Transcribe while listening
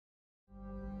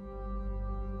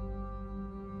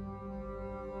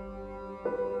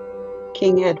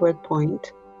King Edward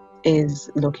Point is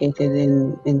located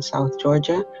in South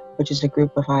Georgia, which is a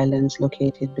group of islands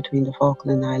located between the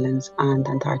Falkland Islands and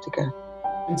Antarctica.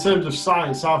 In terms of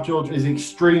science, South Georgia is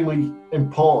extremely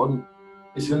important.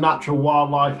 It's a natural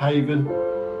wildlife haven.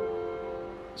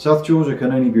 South Georgia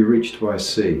can only be reached by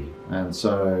sea, and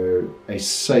so a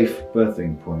safe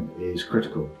berthing point is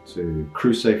critical to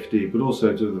crew safety, but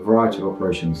also to the variety of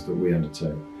operations that we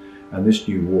undertake. And this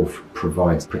new wharf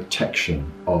provides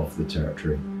protection of the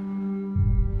territory.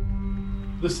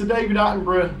 The Sir David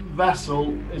Attenborough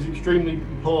vessel is extremely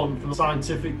important for the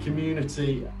scientific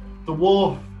community. The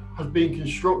wharf has been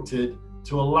constructed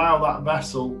to allow that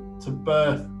vessel to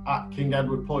berth at King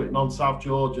Edward Point on South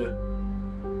Georgia.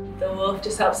 The wharf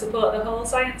just helps support the whole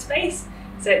science base.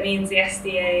 So it means the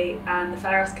SDA and the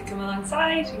Pharos can come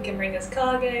alongside and can bring us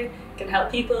cargo, can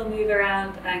help people move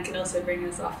around, and can also bring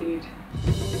us our food.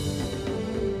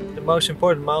 The most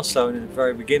important milestone in the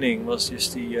very beginning was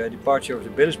just the departure of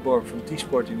the Billisborne from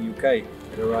T-Sport in the UK.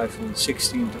 It arrived on the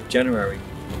 16th of January.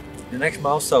 The next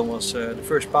milestone was the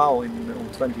first PAL on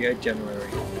 28th January.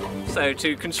 So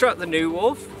to construct the new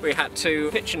wharf, we had to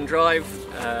pitch and drive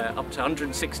up to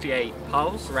 168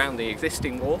 piles around the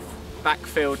existing wharf,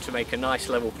 backfilled to make a nice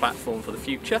level platform for the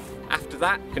future. After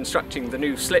that, constructing the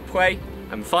new slipway,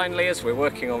 and finally, as we're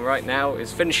working on right now,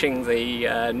 is finishing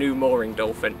the new mooring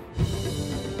dolphin.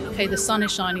 Okay, the sun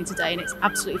is shining today and it's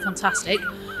absolutely fantastic,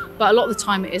 but a lot of the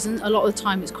time it isn't. A lot of the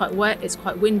time it's quite wet, it's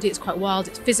quite windy, it's quite wild,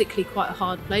 it's physically quite a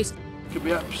hard place. It could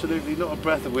be absolutely not a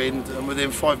breath of wind, and within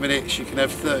 5 minutes you can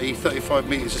have 30-35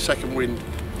 metres a second wind.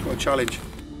 Quite a challenge.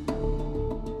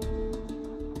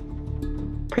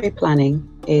 Pre-planning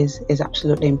is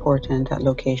absolutely important at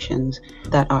locations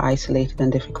that are isolated and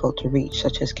difficult to reach,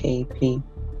 such as KEP.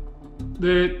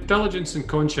 The diligence and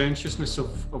conscientiousness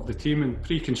of the team in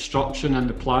pre-construction and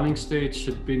the planning stage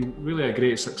had been really a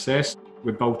great success.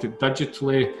 We built it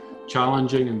digitally,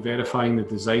 challenging and verifying the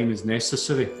design as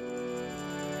necessary.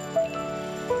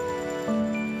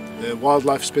 The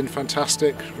wildlife's been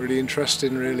fantastic, really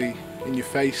interesting, really in your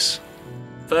face.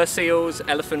 Fur seals,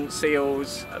 elephant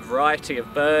seals, a variety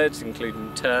of birds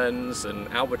including terns and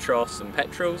albatross and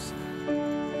petrels.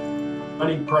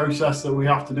 Any process that we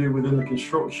have to do within the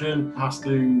construction has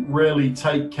to really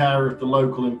take care of the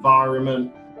local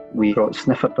environment. We brought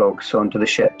sniffer dogs onto the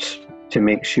ships to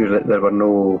make sure that there were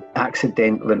no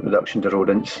accidental introduction to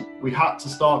rodents. We had to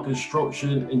start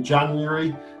construction in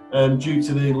January due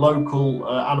to the local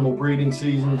animal breeding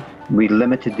season. We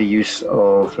limited the use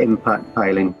of impact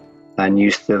piling and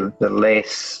used the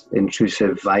less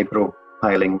intrusive vibro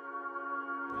piling.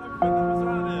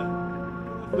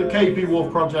 The KP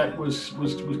Wharf project was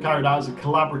carried out as a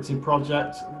collaborative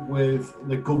project with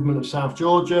the government of South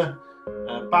Georgia,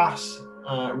 BAS,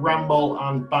 Ramboll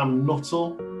and BAM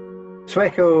Nuttall.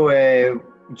 Sweco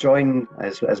joined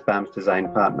as BAM's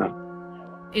design partner.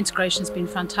 Integration's been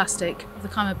fantastic. The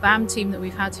kind of BAM team that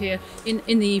we've had here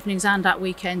in the evenings and at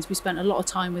weekends, we spent a lot of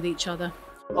time with each other.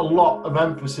 A lot of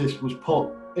emphasis was put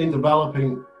in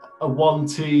developing a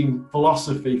one-team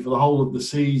philosophy for the whole of the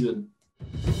season.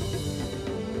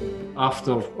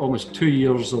 After almost 2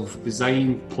 years of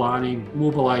design, planning,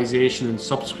 mobilisation and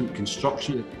subsequent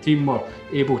construction, the team were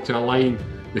able to align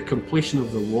the completion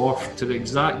of the wharf to the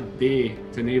exact day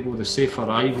to enable the safe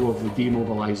arrival of the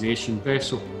demobilisation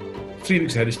vessel. 3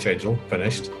 weeks ahead of schedule,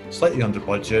 finished, slightly under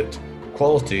budget,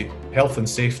 quality, health and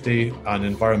safety and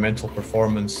environmental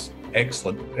performance,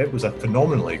 excellent. It was a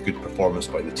phenomenally good performance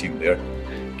by the team there.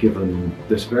 Given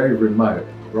this very remote,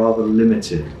 rather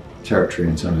limited territory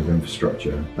in terms of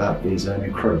infrastructure, that is an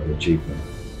incredible achievement.